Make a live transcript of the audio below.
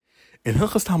In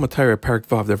Hilchos Talmud Torah, Perek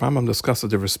Vav, the Rambam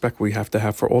discusses the respect we have to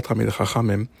have for all Talmidei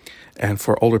Chachamim and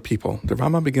for older people. The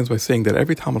Rambam begins by saying that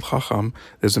every Talmud Chacham,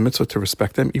 there's a mitzvah to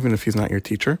respect them, even if he's not your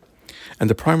teacher. And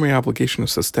the primary obligation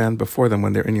is to stand before them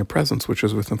when they're in your presence, which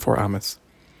is within 4 amas.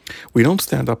 We don't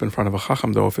stand up in front of a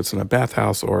Chacham, though, if it's in a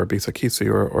bathhouse or a Beis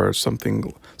HaKisi or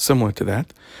something similar to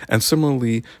that. And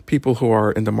similarly, people who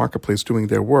are in the marketplace doing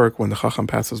their work, when the Chacham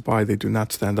passes by, they do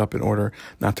not stand up in order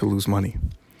not to lose money.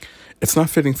 It's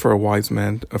not fitting for a wise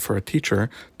man, for a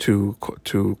teacher, to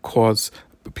cause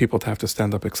people to have to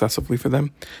stand up excessively for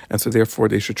them, and so therefore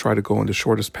they should try to go in the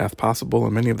shortest path possible.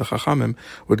 And many of the Chachamim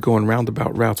would go in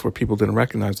roundabout routes where people didn't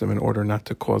recognize them in order not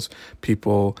to cause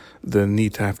people the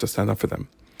need to have to stand up for them.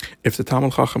 If the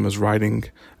Talmud Chacham is riding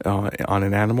on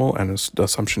an animal, and the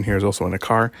assumption here is also in a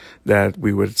car, that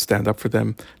we would stand up for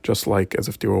them just like as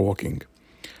if they were walking.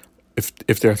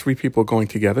 If there are 3 people going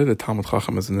together, the Talmud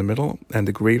Chacham is in the middle, and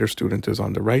the greater student is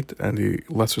on the right, and the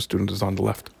lesser student is on the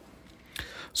left.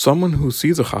 Someone who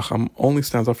sees a Chacham only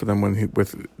stands up for them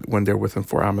when they're within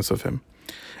 4 amas of him.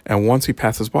 And once he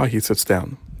passes by, he sits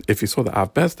down. If you saw the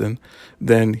Av Bezdin,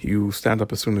 then you stand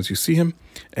up as soon as you see him,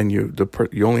 and you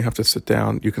only have to sit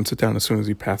down. You can sit down as soon as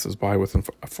he passes by within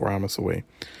 4 amas away.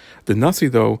 The Nasi,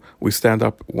 though, we stand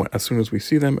up as soon as we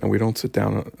see them, and we don't sit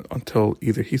down until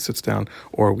either he sits down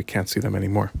or we can't see them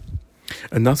anymore.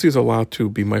 A Nasi is allowed to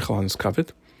be Meichel on his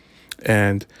kavod,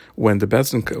 and when the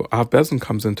Av Bezdin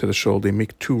comes into the shul, they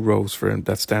make 2 rows for him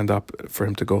that stand up for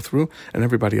him to go through, and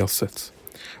everybody else sits.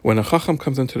 When a Chacham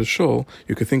comes into the shul,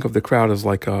 you could think of the crowd as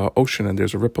like an ocean, and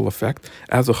there's a ripple effect.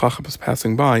 As the Chacham is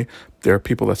passing by, there are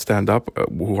people that stand up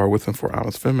who are within 4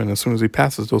 amas of him, and as soon as he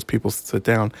passes, those people sit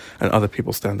down and other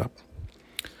people stand up.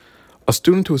 A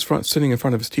student who is sitting in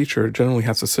front of his teacher generally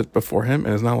has to sit before him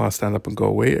and is not allowed to stand up and go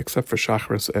away, except for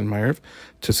Shacharis and Ma'ariv,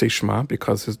 to say Shema,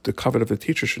 because the kavod of the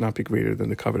teacher should not be greater than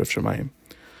the kavod of Shemayim.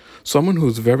 Someone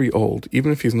who's very old,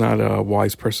 even if he's not a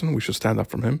wise person, we should stand up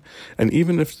from him. And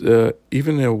even if a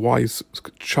wise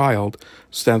child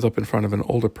stands up in front of an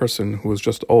older person who is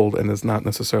just old and is not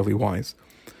necessarily wise.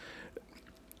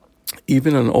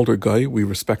 Even an older guy, we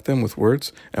respect them with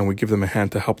words and we give them a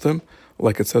hand to help them,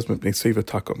 like it says, Mipnei Seva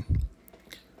Takum.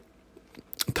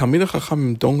 Talmidei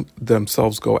Chachamim don't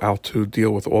themselves go out to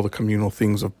deal with all the communal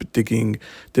things of digging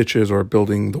ditches or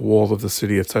building the walls of the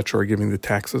city, etc., or giving the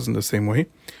taxes in the same way.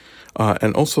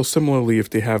 And also, similarly, if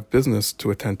they have business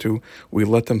to attend to, we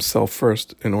let them sell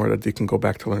first in order that they can go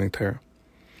back to learning Torah.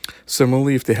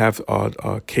 Similarly, if they have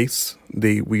a case,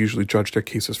 we usually judge their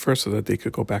cases first so that they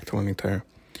could go back to learning Torah.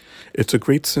 It's a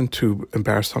great sin to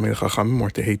embarrass Talmidei Chachamim or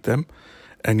to hate them,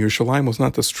 and Yerushalayim was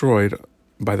not destroyed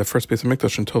by the first Beis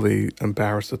HaMikdash until they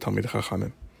embarrassed the Talmidei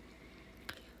Chachamim.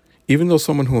 Even though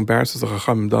someone who embarrasses the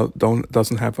Chachamim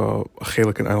doesn't have a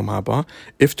chelik in Olam Haba,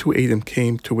 if 2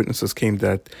 witnesses came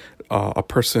that a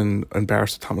person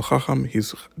embarrassed the Talmud Chacham,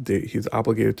 he's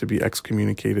obligated to be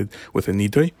excommunicated with a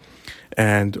nidui,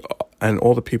 and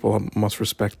all the people must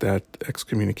respect that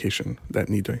excommunication, that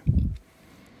nidui.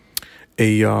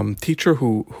 A teacher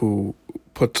who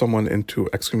put someone into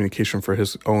excommunication for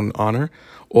his own honor,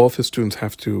 all of his students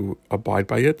have to abide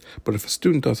by it, but if a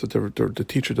student does it, the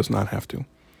teacher does not have to.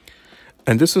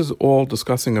 And this is all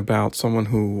discussing about someone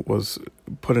who was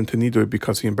put into nidui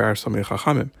because he embarrassed Talmidei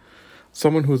Chachamim.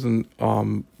 Someone who's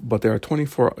but there are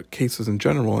 24 cases in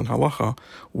general in halacha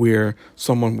where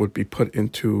someone would be put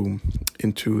into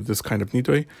this kind of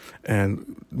nidui, and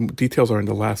details are in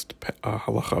the last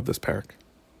halacha of this Perek.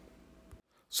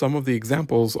 Some of the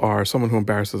examples are someone who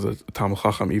embarrasses a Talmud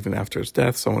Chacham even after his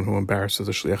death, someone who embarrasses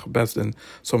a Shliach Bezdin,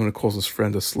 someone who calls his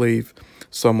friend a slave,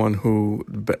 someone who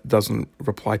doesn't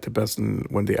reply to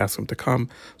Bezdin when they ask him to come,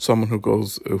 someone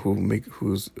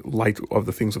who's light of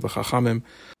the things of the Chachamim,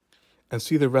 and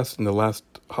see the rest in the last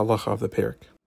halacha of the Perek.